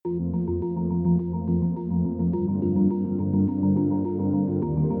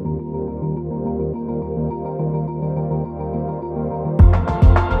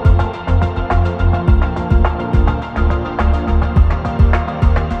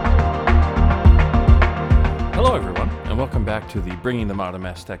welcome back to the Bringing Them Out of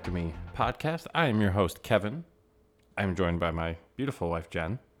Mastectomy podcast. I am your host, Kevin. I'm joined by my beautiful wife,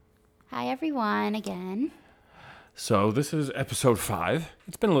 Jen. Hi, everyone, again. So this is episode 5.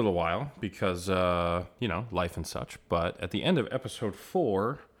 It's been a little while because, life and such. But at the end of episode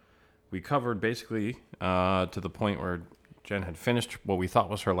 4, we covered basically to the point where Jen had finished what we thought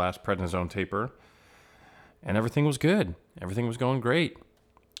was her last prednisone taper. And everything was good. Everything was going great.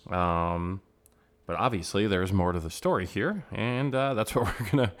 But obviously, there's more to the story here. And that's what we're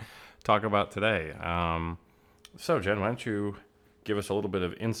going to talk about today. So, Jen, why don't you give us a little bit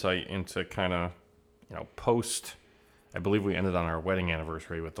of insight into kind of, post... I believe we ended on our wedding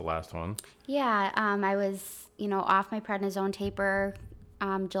anniversary with the last one. Yeah, I was, off my prednisone taper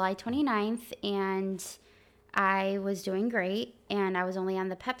July 29th, and I was doing great, and I was only on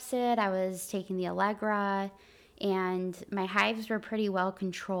the Pepcid. I was taking the Allegra, and my hives were pretty well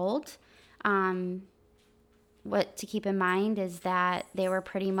controlled. What to keep in mind is that they were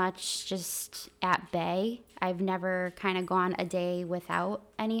pretty much just at bay. I've never kind of gone a day without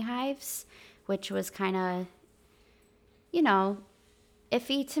any hives, which was kind of,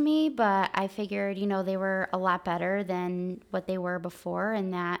 iffy to me, but I figured, they were a lot better than what they were before,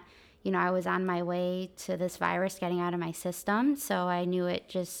 and that, I was on my way to this virus getting out of my system, so I knew it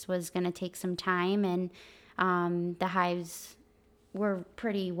just was going to take some time, and the hives were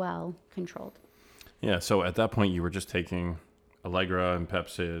pretty well controlled. Yeah, so at that point you were just taking Allegra and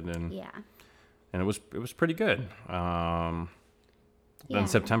Pepcid, and it was pretty good. Then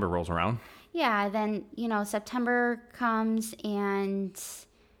September rolls around. Yeah, then, September comes, and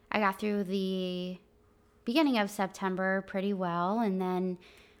I got through the beginning of September pretty well. And then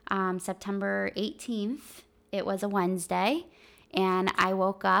September 18th, it was a Wednesday, and I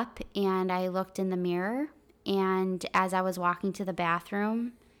woke up and I looked in the mirror. And as I was walking to the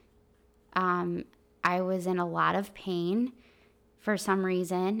bathroom, I was in a lot of pain for some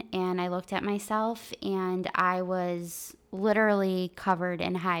reason. And I looked at myself, and I was literally covered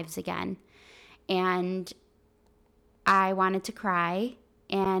in hives again. And I wanted to cry,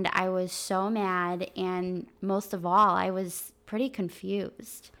 and I was so mad, and most of all, I was pretty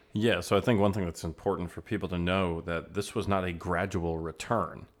confused. Yeah, so I think one thing that's important for people to know that this was not a gradual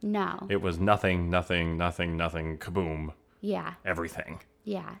return. No. It was nothing, kaboom. Yeah. Everything.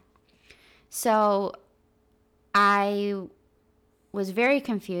 Yeah. So I was very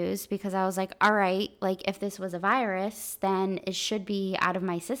confused because I was like, all right, like if this was a virus, then it should be out of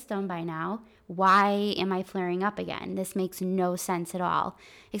my system by now. Why am I flaring up again? This makes no sense at all,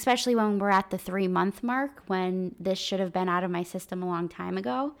 especially when we're at the 3-month mark when this should have been out of my system a long time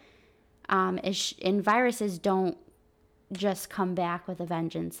ago. And viruses don't just come back with a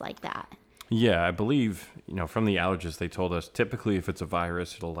vengeance like that. Yeah, I believe, from the allergists, they told us typically if it's a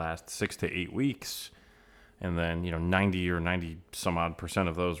virus, it'll last 6 to 8 weeks. And then, 90 or 90 some odd %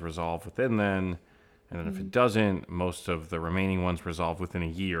 of those resolve within then. And then if it doesn't, most of the remaining ones resolve within a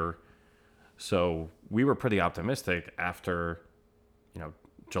year. So we were pretty optimistic after,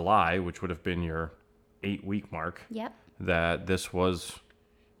 July, which would have been your 8-week mark. Yep. That this was,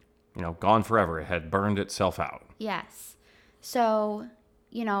 gone forever. It had burned itself out. Yes. So,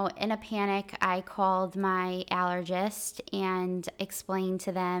 in a panic, I called my allergist and explained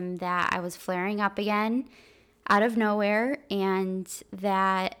to them that I was flaring up again out of nowhere and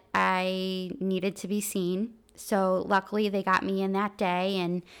that I needed to be seen. So luckily they got me in that day,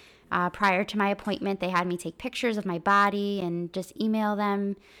 and prior to my appointment, they had me take pictures of my body and just email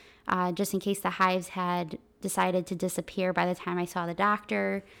them just in case the hives had decided to disappear by the time I saw the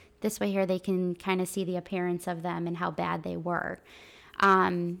doctor. This way here they can kind of see the appearance of them and how bad they were.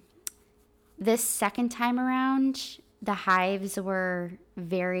 This second time around, the hives were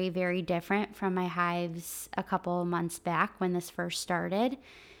very, very different from my hives a couple of months back when this first started.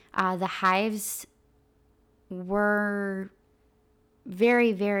 The hives were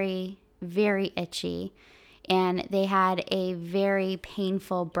very, very, very itchy, and they had a very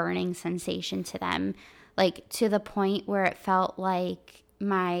painful burning sensation to them, like to the point where it felt like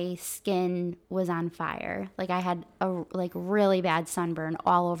my skin was on fire. Like I had a really bad sunburn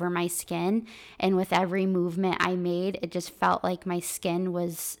all over my skin, and with every movement I made, it just felt like my skin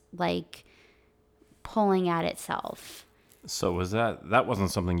was like pulling at itself. So was that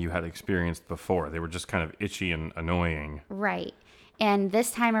wasn't something you had experienced before? They were just kind of itchy and annoying. Right. And this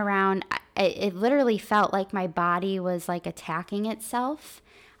time around, it literally felt like my body was like attacking itself.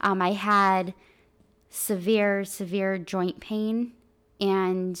 I had severe joint pain,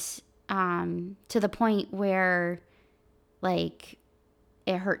 and to the point where like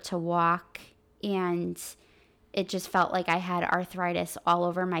it hurt to walk, and it just felt like I had arthritis all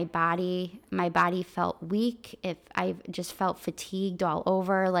over my body. My body felt weak. If I just felt fatigued all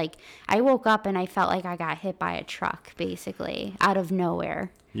over. Like I woke up and I felt like I got hit by a truck, basically, out of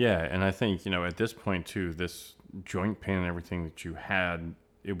nowhere. Yeah, and I think, at this point too, this joint pain and everything that you had,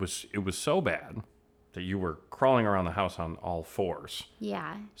 it was so bad that you were crawling around the house on all fours.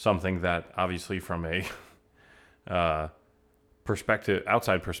 Yeah. Something that obviously from a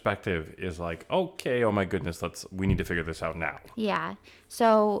outside perspective is like, okay, oh my goodness, we need to figure this out now. Yeah.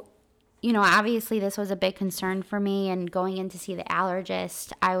 So, obviously this was a big concern for me, and going in to see the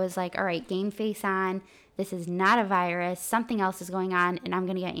allergist, I was like, all right, game face on. This is not a virus. Something else is going on, and I'm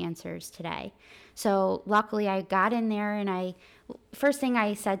going to get answers today. So luckily I got in there, and first thing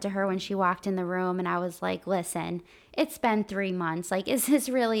I said to her when she walked in the room, and I was like, listen, it's been 3 months. Like, is this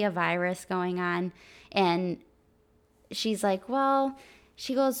really a virus going on? And she's like, well,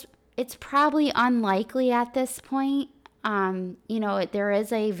 she goes, it's probably unlikely at this point. There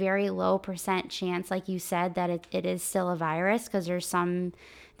is a very low % chance, like you said, that it is still a virus, because there's some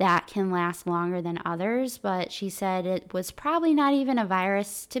that can last longer than others. But she said it was probably not even a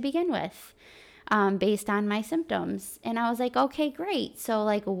virus to begin with, based on my symptoms. And I was like, okay, great. So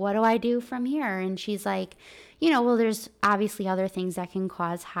like, what do I do from here? And she's like, well, there's obviously other things that can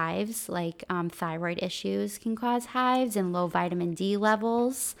cause hives, like thyroid issues can cause hives, and low vitamin D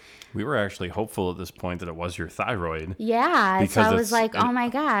levels. We were actually hopeful at this point that it was your thyroid. Yeah, so I was like, oh my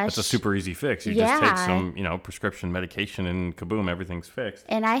gosh. It's a super easy fix. You just take some, prescription medication and kaboom, everything's fixed.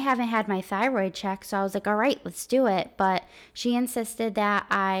 And I haven't had my thyroid checked, so I was like, all right, let's do it. But she insisted that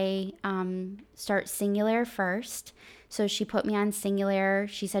I start Singulair first. So she put me on Singulair.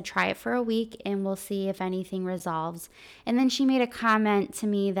 She said, try it for a week and we'll see if anything resolves. And then she made a comment to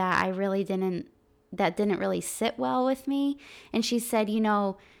me that didn't really sit well with me. And she said,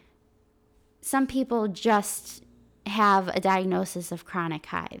 some people just have a diagnosis of chronic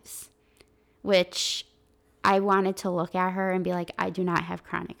hives, which I wanted to look at her and be like, I do not have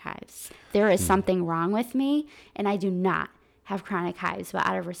chronic hives. There is something wrong with me, and I do not have chronic hives. But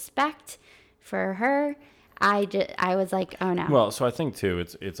out of respect for her, I was like, oh no. Well, so I think too,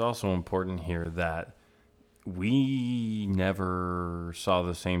 it's also important here that we never saw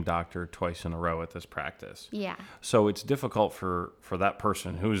the same doctor twice in a row at this practice. Yeah. So it's difficult for that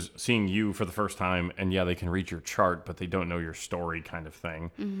person who's seeing you for the first time, and yeah, they can read your chart, but they don't know your story, kind of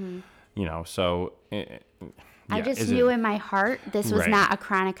thing. Mm-hmm. So I just knew in my heart this was not a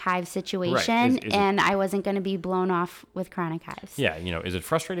chronic hive situation, and I wasn't going to be blown off with chronic hives. Yeah, is it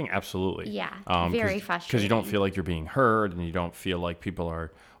frustrating? Absolutely. Yeah, very frustrating. Because you don't feel like you're being heard, and you don't feel like people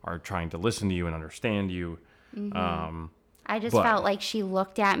are trying to listen to you and understand you. Mm-hmm. I just felt like she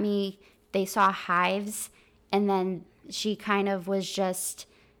looked at me, they saw hives, and then she kind of was just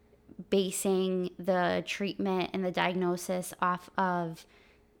basing the treatment and the diagnosis off of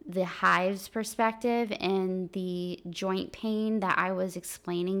the hives perspective, and the joint pain that I was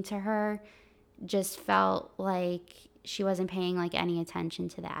explaining to her just felt like she wasn't paying like any attention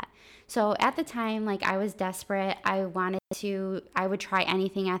to that. So at the time, like, I was desperate. I would try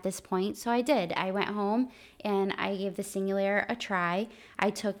anything at this point. So I did. I went home and I gave the Singulair a try. I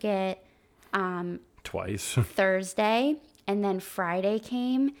took it twice. Thursday, and then Friday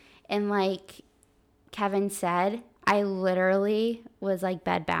came, and like Kevin said, I literally was like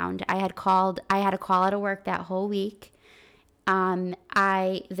bedbound. I had a call out of work that whole week.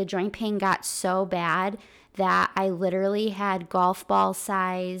 The joint pain got so bad that I literally had golf ball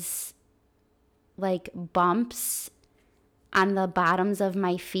size like bumps on the bottoms of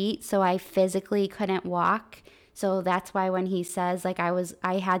my feet, so I physically couldn't walk. So that's why when he says like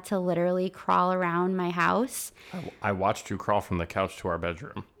I had to literally crawl around my house. I watched you crawl from the couch to our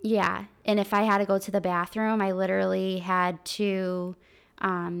bedroom. Yeah. And if I had to go to the bathroom, I literally had to,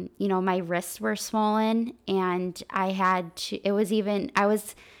 my wrists were swollen, and I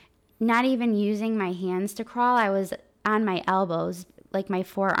was not even using my hands to crawl. I was on my elbows, like my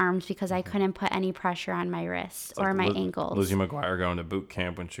forearms, because I couldn't put any pressure on my wrists or my ankles. Lizzie McGuire going to boot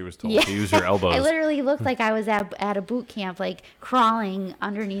camp when she was told to use your elbows. I literally looked like I was at a boot camp, like crawling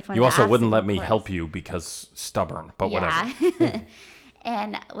underneath one. You also wouldn't let me help you because stubborn, but whatever.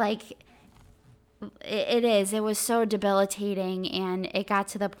 And like it was so debilitating, and it got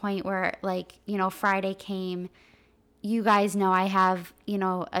to the point where like, Friday came. You guys know I have,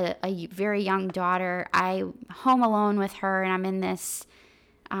 a very young daughter. I'm home alone with her, and I'm in this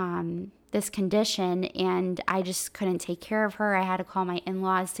condition, and I just couldn't take care of her. I had to call my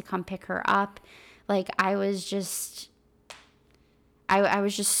in-laws to come pick her up. Like, I was just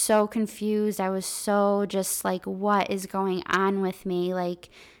so confused. I was so just like, what is going on with me? Like,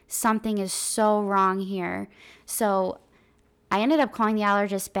 something is so wrong here. So I ended up calling the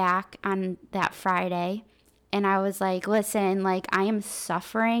allergist back on that Friday, and I was like, listen, like, I am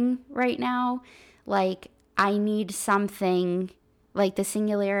suffering right now. Like, I need something. Like, the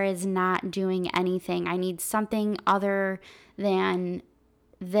Singulair is not doing anything. I need something other than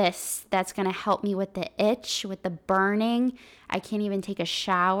this that's going to help me with the itch, with the burning. I can't even take a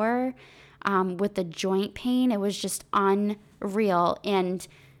shower. With the joint pain, it was just unreal. And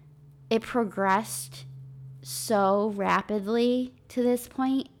it progressed so rapidly to this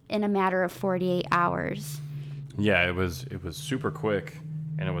point in a matter of 48 hours. Yeah, it was super quick,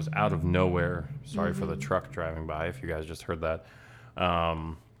 and it was out of nowhere. Sorry for the truck driving by, if you guys just heard that.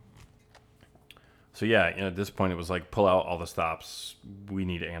 So yeah, at this point it was like, pull out all the stops. We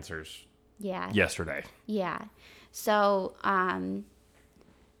need answers. Yeah. Yesterday. Yeah. So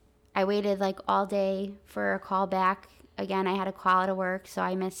I waited like all day for a call back. Again, I had a call out of work, so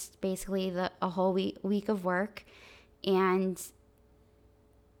I missed basically a whole week of work. And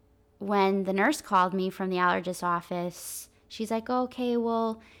when the nurse called me from the allergist office, she's like, okay,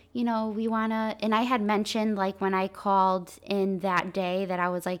 well, we want to, and I had mentioned like when I called in that day that I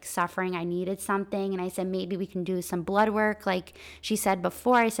was like suffering, I needed something. And I said, maybe we can do some blood work. Like she said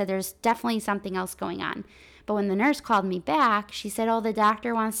before, I said, there's definitely something else going on. But when the nurse called me back, she said, oh, the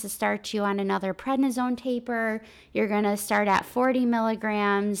doctor wants to start you on another prednisone taper. You're going to start at 40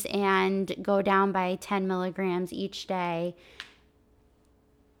 milligrams and go down by 10 milligrams each day.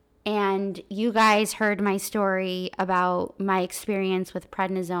 And you guys heard my story about my experience with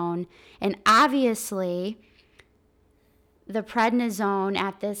prednisone. And obviously, the prednisone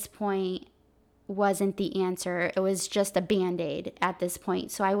at this point wasn't the answer. It was just a Band-Aid at this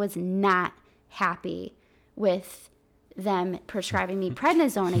point. So I was not happy with them prescribing me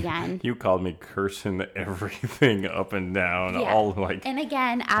prednisone again. You called me cursing everything up and down, Yeah. all like... And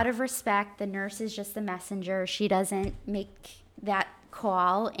again, out of respect, the nurse is just the messenger. She doesn't make that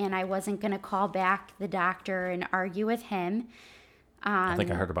call, and I wasn't going to call back the doctor and argue with him. I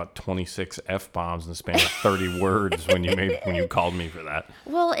think I heard about 26 F-bombs in the span of 30 words when you called me for that.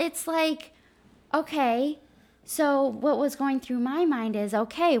 Well, it's like, okay, so what was going through my mind is,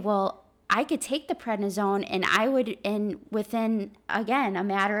 okay, well, I could take the prednisone and I would, and within, again, a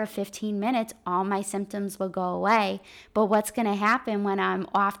matter of 15 minutes, all my symptoms will go away. But what's going to happen when I'm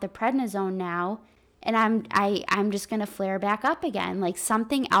off the prednisone now and I'm just going to flare back up again? Like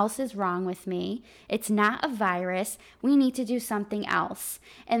something else is wrong with me. It's not a virus. We need to do something else.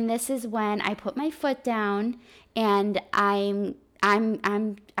 And this is when I put my foot down and I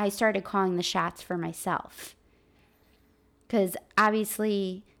started calling the shots for myself. Because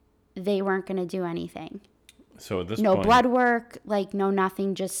obviously they weren't going to do anything. So at this no point, blood work, like no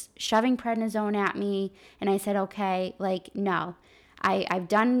nothing, just shoving prednisone at me. And I said, okay, like, no, I've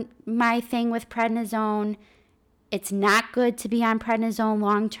done my thing with prednisone. It's not good to be on prednisone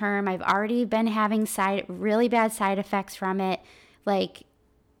long term. I've already been having really bad side effects from it. Like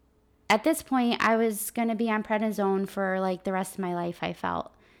at this point, I was going to be on prednisone for like the rest of my life. I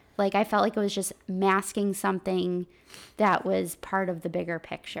felt like it was just masking something that was part of the bigger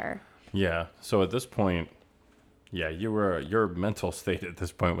picture. Yeah. So at this point, yeah, your mental state at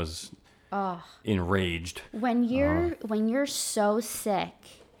this point was enraged. When you're so sick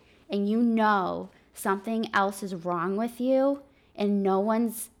and you know something else is wrong with you and no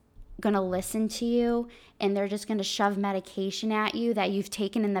one's going to listen to you and they're just going to shove medication at you that you've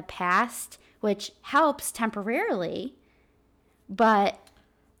taken in the past, which helps temporarily, but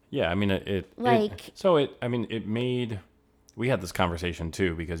yeah, I mean it made, we had this conversation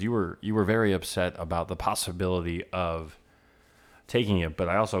too because you were very upset about the possibility of taking it, but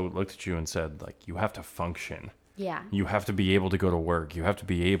I also looked at you and said, like, you have to function. Yeah. You have to be able to go to work. You have to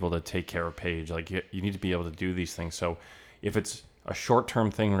be able to take care of Paige. Like, you need to be able to do these things. So if it's a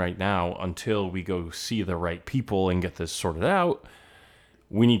short-term thing right now until we go see the right people and get this sorted out,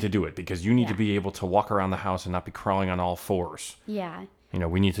 we need to do it because you need to be able to walk around the house and not be crawling on all fours. Yeah.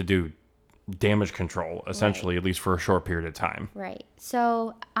 We need to do damage control, essentially, at least for a short period of time. Right.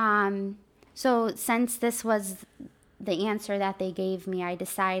 So, so since this was the answer that they gave me, I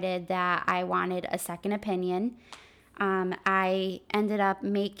decided that I wanted a second opinion. I ended up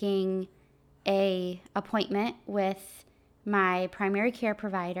making a appointment with my primary care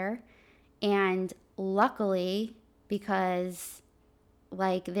provider, and luckily, because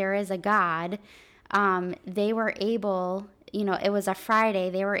like there is a God, they were able, it was a Friday,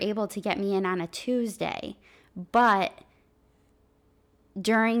 they were able to get me in on a Tuesday. But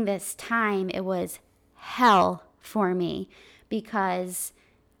during this time, it was hell for me because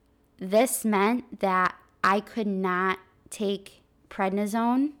this meant that I could not take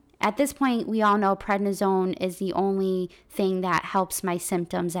prednisone at this point, we all know prednisone is the only thing that helps my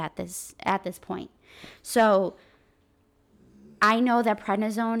symptoms at this point. So I know that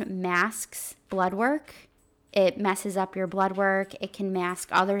prednisone masks blood work. It messes up your blood work. It can mask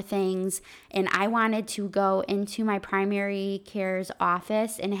other things. And I wanted to go into my primary care's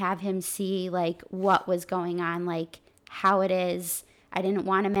office and have him see like what was going on, like how it is. I didn't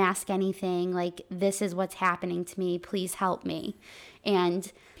want to mask anything. Like, this is what's happening to me. Please help me. And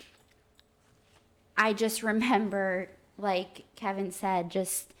I just remember, like Kevin said,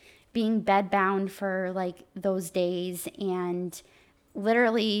 just being bedbound for like those days, and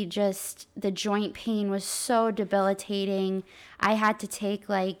literally just the joint pain was so debilitating. I had to take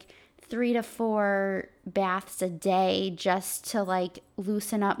like 3 to 4 baths a day just to like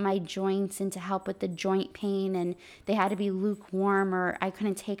loosen up my joints and to help with the joint pain, and they had to be lukewarm or I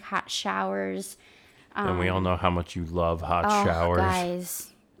couldn't take hot showers. And we all know how much you love hot showers.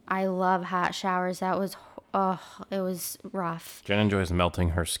 Guys, I love hot showers. That was, it was rough. Jen enjoys melting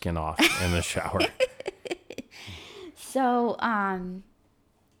her skin off in the shower. So,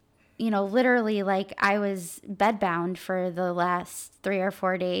 literally, like, I was bedbound for the last 3 or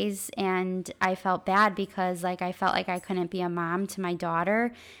 4 days, and I felt bad because, like, I felt like I couldn't be a mom to my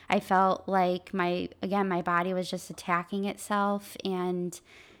daughter. I felt like my body was just attacking itself, and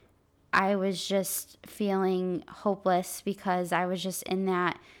I was just feeling hopeless because I was just in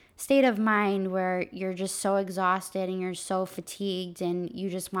that state of mind where you're just so exhausted and you're so fatigued and you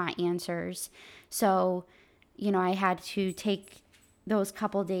just want answers. So, I had to take those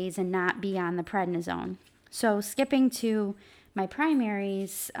couple days and not be on the prednisone. So skipping to my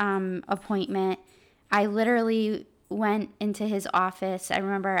primary's appointment, I literally went into his office. I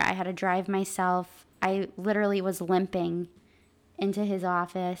remember I had to drive myself. I literally was limping into his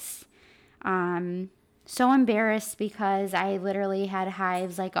office. So embarrassed because I literally had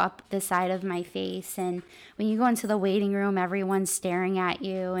hives like up the side of my face. And when you go into the waiting room, everyone's staring at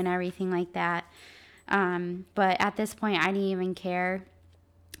you and everything like that. But at this point, I didn't even care.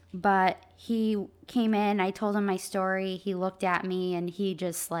 But he came in, I told him my story. He looked at me and he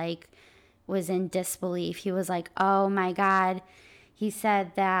just like was in disbelief. He was like, oh my God. He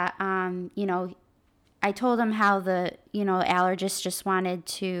said that, I told him how the, allergists just wanted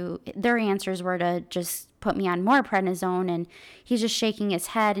to, their answers were to just put me on more prednisone, and he's just shaking his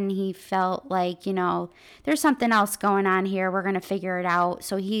head and he felt like, there's something else going on here. We're going to figure it out.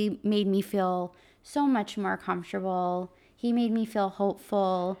 So he made me feel so much more comfortable. He made me feel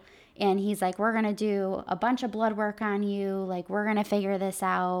hopeful, and he's like, we're going to do a bunch of blood work on you. Like, we're going to figure this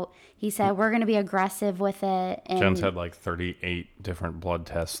out. He said, we're going to be aggressive with it. And Jen's had like 38 different blood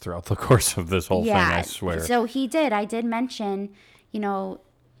tests throughout the course of this whole thing, I swear. So he did. I did mention, is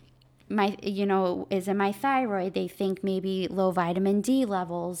it my thyroid? They think maybe low vitamin D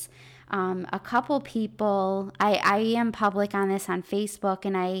levels. A couple people, I am public on this on Facebook,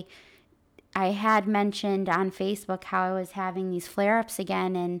 and I had mentioned on Facebook how I was having these flare-ups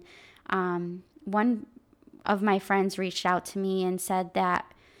again, and one of my friends reached out to me and said that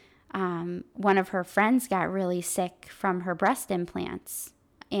one of her friends got really sick from her breast implants.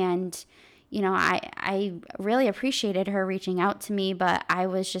 And, I really appreciated her reaching out to me, but I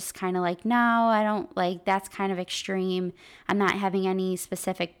was just kind of like, no, I don't, like, that's kind of extreme. I'm not having any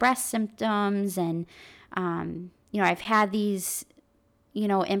specific breast symptoms. And, I've had these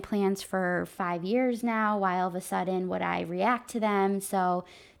implants for 5 years now. Why all of a sudden would I react to them? So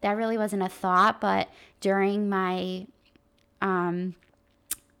that really wasn't a thought. But during my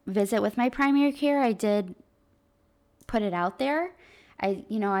visit with my primary care, I did put it out there.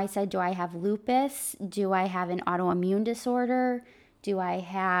 I said, do I have lupus? Do I have an autoimmune disorder? Do I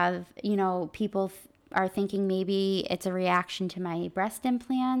have, people are thinking maybe it's a reaction to my breast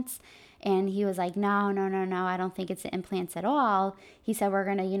implants. And he was like, no, I don't think it's the implants at all. He said, we're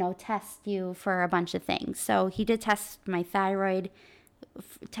going to, test you for a bunch of things. So he did test my thyroid,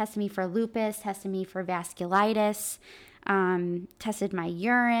 tested me for lupus, tested me for vasculitis, tested my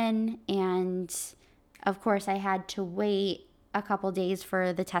urine. And of course, I had to wait a couple days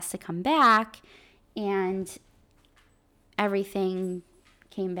for the test to come back. And everything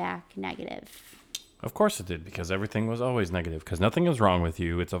came back negative. Of course it did, because everything was always negative, because nothing is wrong with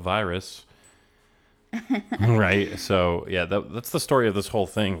you. It's a virus. Right? So, yeah, that's the story of this whole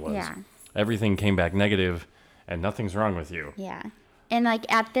thing was everything came back negative and nothing's wrong with you. Yeah. And,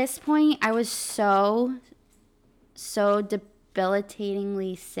 like, at this point, I was so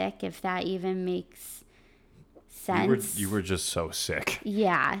debilitatingly sick, if that even makes sense. You were just so sick.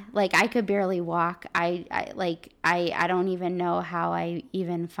 Yeah. Like, I could barely walk. I don't even know how I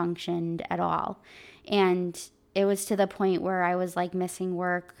even functioned at all. And it was to the point where I was like missing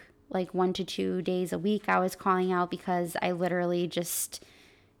work like 1 to 2 days a week I was calling out because I literally just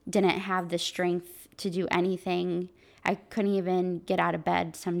didn't have the strength to do anything. I couldn't even get out of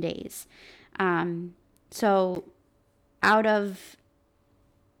bed some days. So out of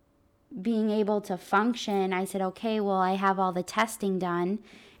being able to function, I said, okay, well, I have all the testing done,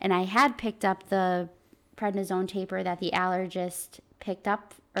 and I had picked up the prednisone taper that the allergist picked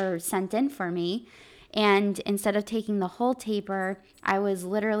up or sent in for me. And instead of taking the whole taper, I was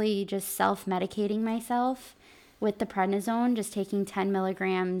literally just self-medicating myself with the prednisone, just taking 10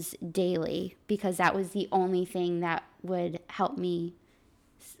 milligrams daily, because that was the only thing that would help me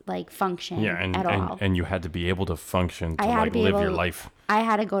like function at all. And you had to be able to function to I had to like be live able, your life. I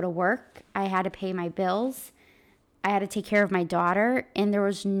had to go to work. I had to pay my bills. I had to take care of my daughter. And there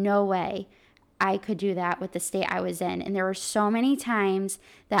was no way I could do that with the state I was in. And there were so many times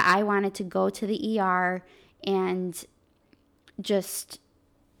that I wanted to go to the ER and just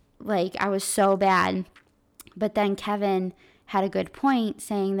like, I was so bad. But then Kevin had a good point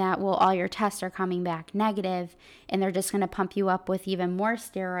saying that, well, all your tests are coming back negative and they're just going to pump you up with even more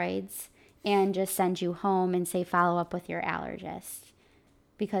steroids and just send you home and say follow up with your allergist,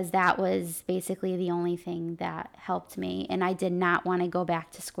 because that was basically the only thing that helped me, and I did not want to go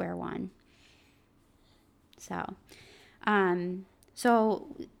back to square one. So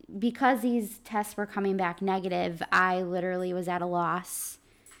because these tests were coming back negative, I literally was at a loss.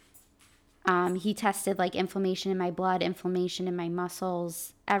 He tested like inflammation in my blood, inflammation in my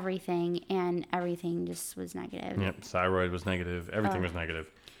muscles, everything, and everything just was negative. Yep, thyroid was negative. Everything was negative.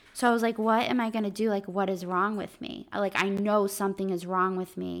 So I was like, what am I going to do? Like, what is wrong with me? Like, I know something is wrong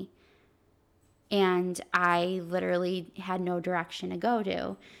with me. And I literally had no direction to go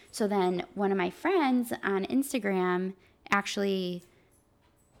to. So then one of my friends on Instagram actually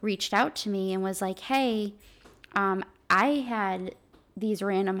reached out to me and was like, hey, I had these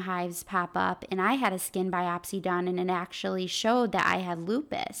random hives pop up and I had a skin biopsy done and it actually showed that I had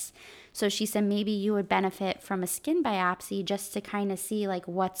lupus. So she said, maybe you would benefit from a skin biopsy just to kind of see like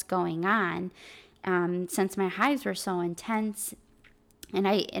what's going on, since my hives were so intense.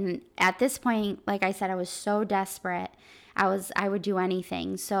 And at this point, like I said, I was so desperate. I would do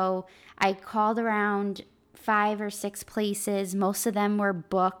anything. So I called around 5 or 6 places. Most of them were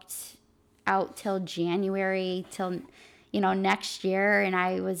booked out till January, till next year. And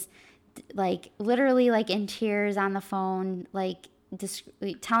I was like literally like in tears on the phone, like just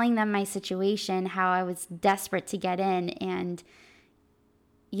telling them my situation, how I was desperate to get in. And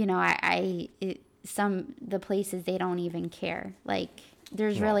the places, they don't even care. Like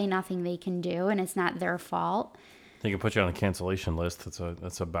there's really nothing they can do, and it's not their fault. They can put you on a cancellation list.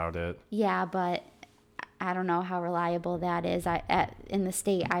 That's about it. Yeah, but I don't know how reliable that is in the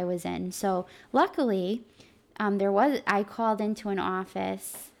state I was in. So luckily, I called into an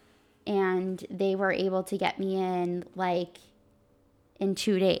office and they were able to get me in like in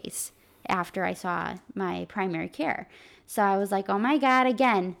 2 days after I saw my primary care. So I was like, oh my God,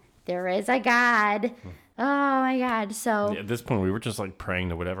 again, there is a God. Oh my God. So at this point, we were just like praying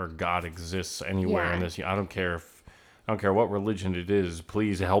to whatever God exists anywhere in this. I don't care what religion it is.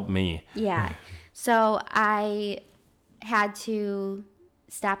 Please help me. Yeah. So I had to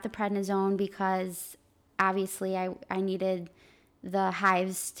stop the prednisone because obviously I needed the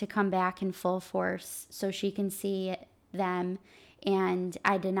hives to come back in full force so she can see them. And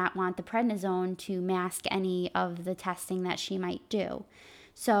I did not want the prednisone to mask any of the testing that she might do.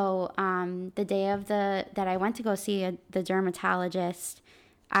 So the day that I went to go see the dermatologist,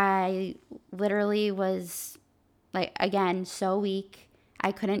 I literally was like, again, so weak.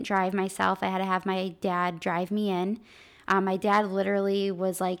 I couldn't drive myself. I had to have my dad drive me in. My dad literally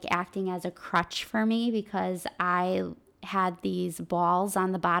was like acting as a crutch for me because I had these balls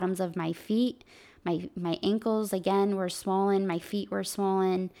on the bottoms of my feet. My ankles, again, were swollen. My feet were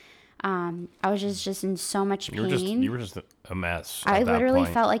swollen. I was just in so much pain. You were just a mess. I literally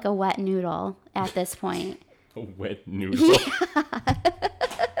felt like a wet noodle at this point. A wet noodle?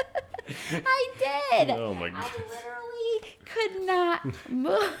 I did. Oh my God. I literally could not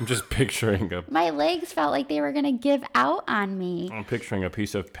move. I'm just picturing my legs felt like they were gonna give out on me. I'm picturing a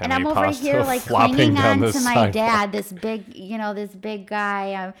piece of penne and I'm over pasta here like flopping clinging down on the to my sidewalk. dad, this big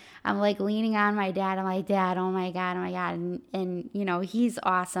guy. I'm like leaning on my dad. I'm like, Dad, oh my God. And he's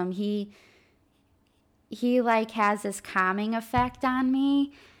awesome. He like has this calming effect on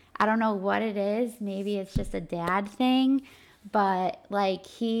me. I don't know what it is. Maybe it's just a dad thing, but like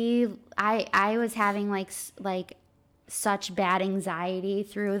I was having like such bad anxiety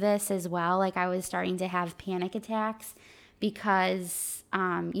through this as well. Like I was starting to have panic attacks because,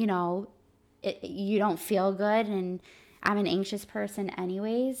 you don't feel good. And I'm an anxious person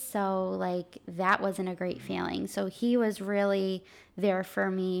anyways, so like that wasn't a great feeling. So he was really there for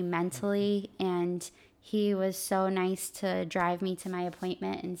me mentally, and he was so nice to drive me to my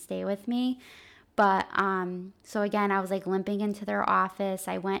appointment and stay with me. But so again, I was like limping into their office.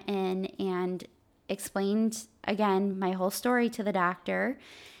 I went in and explained again my whole story to the doctor,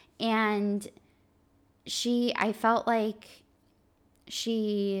 and I felt like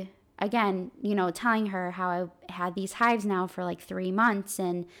she, again, telling her how I had these hives now for like 3 months,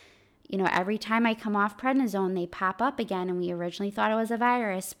 and every time I come off prednisone, they pop up again, and we originally thought it was a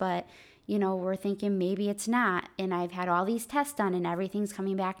virus, but we're thinking maybe it's not, and I've had all these tests done and everything's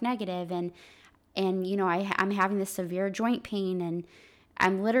coming back negative, and I'm having this severe joint pain, and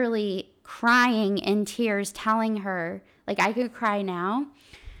I'm literally crying in tears telling her, like, I could cry now.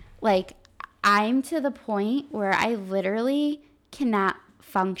 Like, I'm to the point where I literally cannot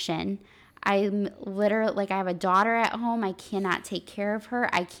function. I'm literally, like, I have a daughter at home. I cannot take care of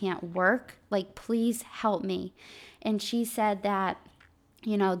her. I can't work. Like, please help me. And she said that,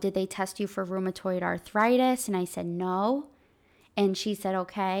 did they test you for rheumatoid arthritis? And I said, no. And she said,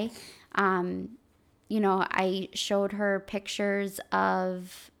 okay. I showed her pictures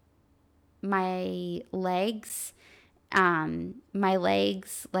of my legs. My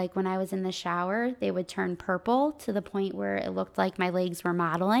legs, like when I was in the shower, they would turn purple to the point where it looked like my legs were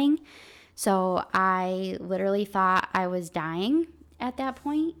modeling. So I literally thought I was dying at that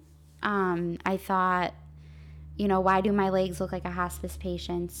point. I thought, why do my legs look like a hospice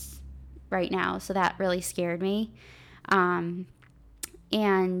patient's right now? So that really scared me. And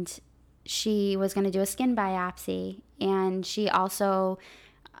she was going to do a skin biopsy, and she also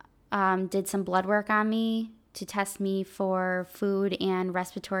did some blood work on me to test me for food and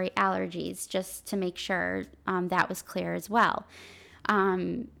respiratory allergies, just to make sure that was clear as well.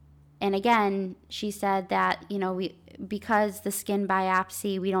 And again, she said that, because the skin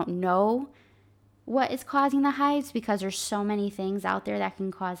biopsy, we don't know what is causing the hives, because there's so many things out there that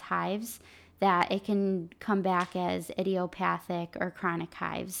can cause hives, that it can come back as idiopathic or chronic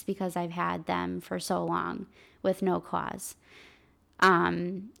hives, because I've had them for so long with no cause.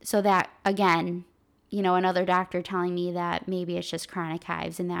 So that, again, another doctor telling me that maybe it's just chronic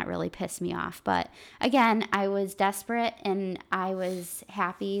hives, and that really pissed me off. But again, I was desperate, and I was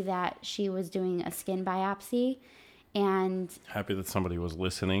happy that she was doing a skin biopsy, and happy that somebody was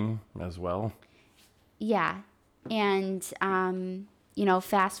listening as well. Yeah. And,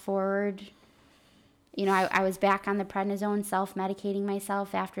 fast forward, I was back on the prednisone, self-medicating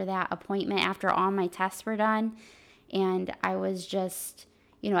myself after that appointment, after all my tests were done. And I was just,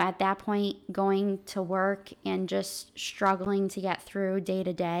 at that point going to work and just struggling to get through day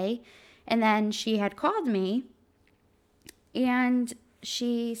to day. And then she had called me, and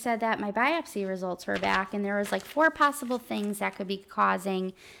she said that my biopsy results were back, and there was like 4 possible things that could be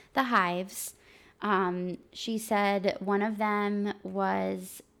causing the hives. She said one of them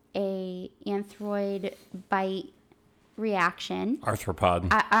was a anthroid bite reaction. Arthropod.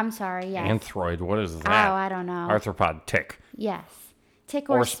 I'm sorry, yes. Anthroid, what is that? Oh, I don't know. Arthropod, tick. Yes. Tick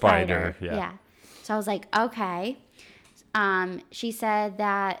or spider. Yeah. So I was like, okay. She said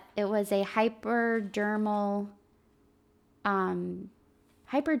that it was a hyperdermal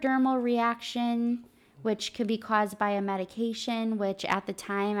reaction, which could be caused by a medication, which at the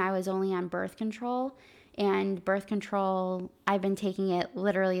time I was only on birth control. And birth control, I've been taking it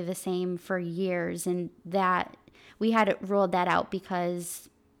literally the same for years. And that we had ruled that out because,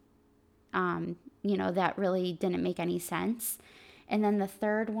 that really didn't make any sense. And then the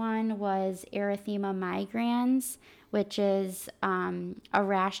third one was erythema migrans, which is a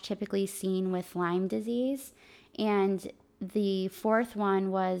rash typically seen with Lyme disease. And the fourth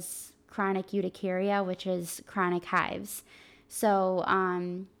one was chronic urticaria, which is chronic hives. So,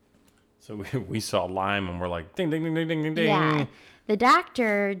 so we saw Lyme, and we're like, ding, ding, ding, ding, ding, ding. Yeah. The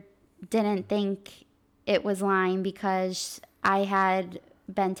doctor didn't think it was Lyme because I had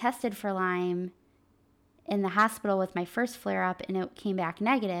been tested for Lyme in the hospital with my first flare-up, and it came back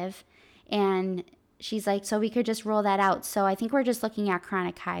negative. And she's like, so we could just rule that out. So I think we're just looking at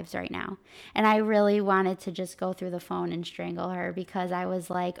chronic hives right now. And I really wanted to just go through the phone and strangle her, because I was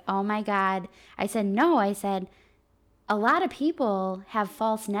like, oh my God. I said, no. I said, a lot of people have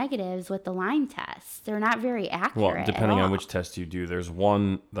false negatives with the Lyme tests. They're not very accurate. Well, depending on which test you do, there's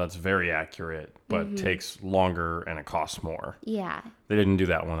one that's very accurate, but takes longer and it costs more. Yeah. They didn't do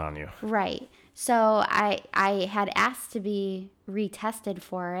that one on you. Right. So I had asked to be retested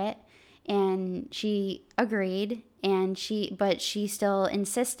for it, and she agreed, but she still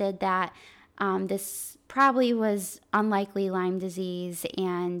insisted that this probably was unlikely Lyme disease,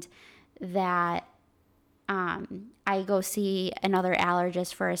 and that I go see another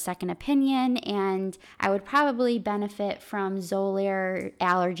allergist for a second opinion, and I would probably benefit from Xolair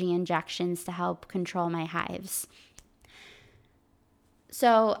allergy injections to help control my hives.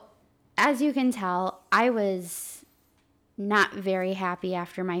 So, as you can tell, I was not very happy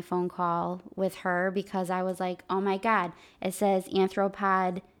after my phone call with her because I was like, oh my God, it says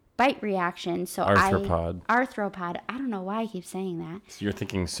arthropod bite reaction. So Arthropod. Arthropod. I don't know why I keep saying that. So you're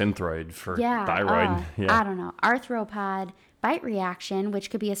thinking Synthroid for Yeah. thyroid. I don't know. Arthropod bite reaction,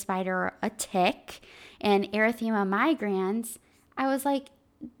 which could be a spider or a tick, and erythema migrans. I was like,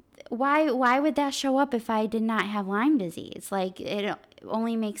 why would that show up if I did not have Lyme disease? Like, it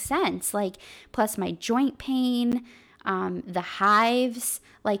only makes sense. Like, plus my joint pain, the hives,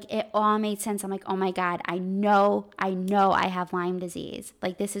 like it all made sense. I'm like, oh my God, I know I have Lyme disease.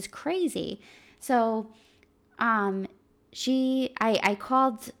 Like, this is crazy. So, I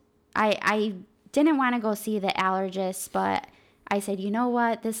called, I didn't want to go see the allergist, but I said, you know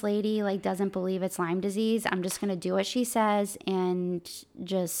what? This lady like doesn't believe it's Lyme disease. I'm just going to do what she says and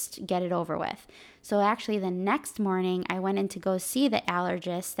just get it over with. So actually the next morning I went in to go see the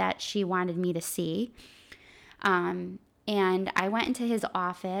allergist that she wanted me to see. And I went into his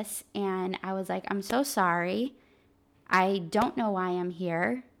office and I was like, I'm so sorry. I don't know why I'm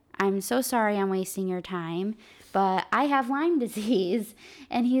here. I'm so sorry I'm wasting your time, but I have Lyme disease.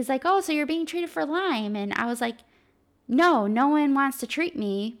 And he's like, oh, so you're being treated for Lyme. And I was like, no one wants to treat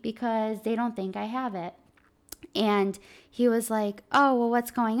me because they don't think I have it. And he was like, oh, well,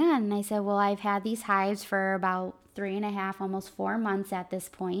 what's going on? And I said, well, I've had these hives for about 3.5, almost 4 months at this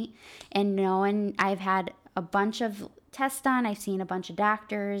point. And I've had a bunch of tests done. I've seen a bunch of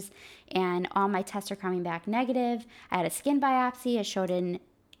doctors and all my tests are coming back negative. I had a skin biopsy. It showed an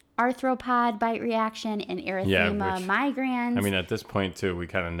arthropod bite reaction and erythema migrans. I mean, at this point too, we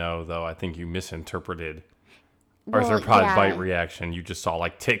kind of know though, I think you misinterpreted Well, arthropod yeah. bite reaction. You just saw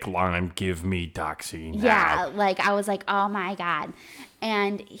like tick Lyme, give me doxy now. Yeah, like I was like, oh my God.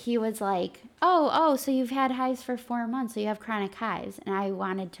 And he was like, oh, so you've had hives for 4 months, so you have chronic hives. And I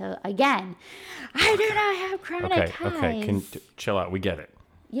wanted to, again, I do not have chronic hives. Okay, chill out. We get it.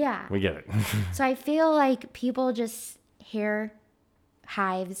 Yeah. We get it. So I feel like people just hear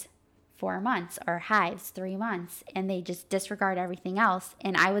hives 4 months or hives 3 months and they just disregard everything else.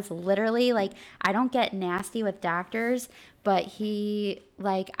 And I was literally like, I don't get nasty with doctors, but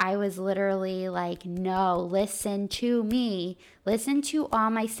I was literally like, no, listen to me, listen to all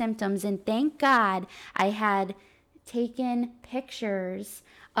my symptoms. And thank God I had taken pictures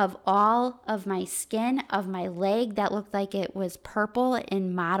of all of my skin, of my leg that looked like it was purple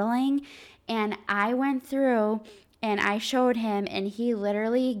in modeling. And I went through and I showed him, and he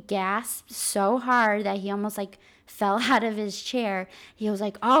literally gasped so hard that he almost like fell out of his chair. He was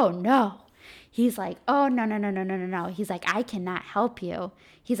like, oh no. He's like, oh, no. He's like, I cannot help you.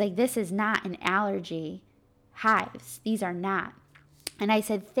 He's like, this is not an allergy. Hives, these are not. And I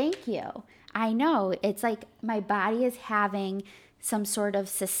said, thank you. I know. It's like my body is having some sort of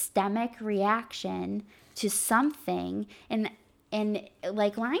systemic reaction to something and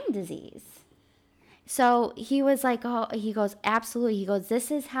like Lyme disease. So he was like, oh, he goes, absolutely. He goes,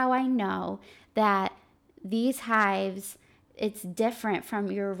 this is how I know that these hives, it's different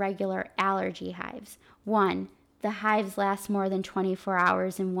from your regular allergy hives. 1, the hives last more than 24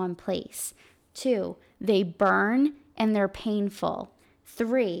 hours in one place. 2, they burn and they're painful.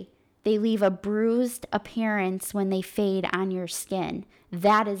 3, they leave a bruised appearance when they fade on your skin.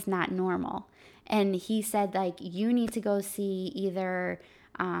 That is not normal. And he said, like, you need to go see either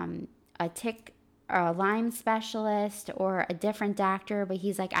a Lyme specialist or a different doctor, but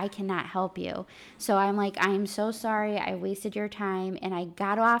he's like, I cannot help you. So I'm like, I'm so sorry. I wasted your time. And I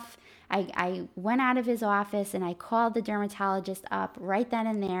got off. I went out of his office and I called the dermatologist up right then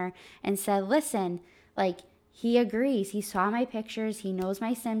and there and said, listen, like, he agrees. He saw my pictures. He knows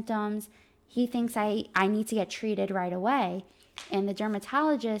my symptoms. He thinks I need to get treated right away. And the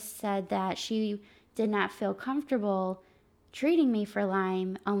dermatologist said that she did not feel comfortable treating me for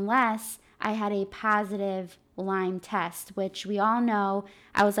Lyme unless I had a positive Lyme test, which we all know.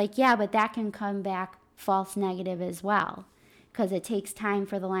 I was like, yeah, but that can come back false negative as well, because it takes time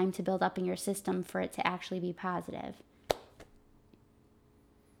for the Lyme to build up in your system for it to actually be positive.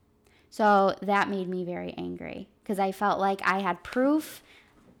 So that made me very angry because I felt like I had proof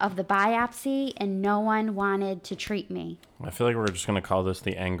of the biopsy and no one wanted to treat me. I feel like we're just going to call this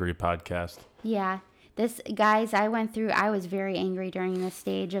the Angry Podcast. Yeah. Guys, I was very angry during this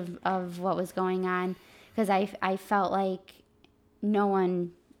stage of what was going on because I felt like no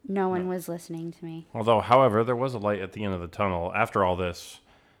one was listening to me. Although, however, there was a light at the end of the tunnel. After all this,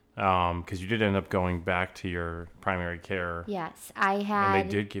 Because you did end up going back to your primary care, Yes, I and had. they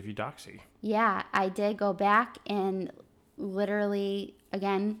did give you Doxy. Yeah, I did go back and literally,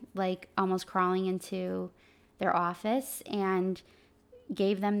 again, like almost crawling into their office and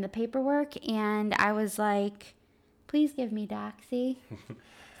gave them the paperwork. And I was like, please give me Doxy.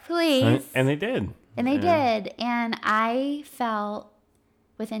 Please. And they did. And they did. And I felt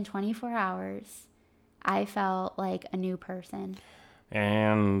within 24 hours, I felt like a new person.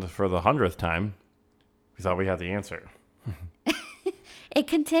 And for the 100th time, we thought we had the answer. It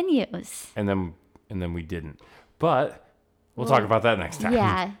continues. And then we didn't. But we'll talk about that next time.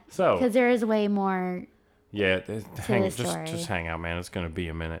 Yeah. So Because there is way more. yeah, the story. just hang out, man. It's gonna be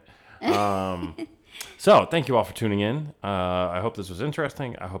a minute. So thank you all for tuning in. I hope this was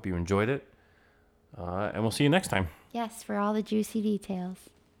interesting. I hope you enjoyed it. And we'll see you next time. Yes, for all the juicy details.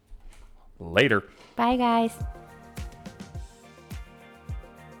 Later. Bye, guys.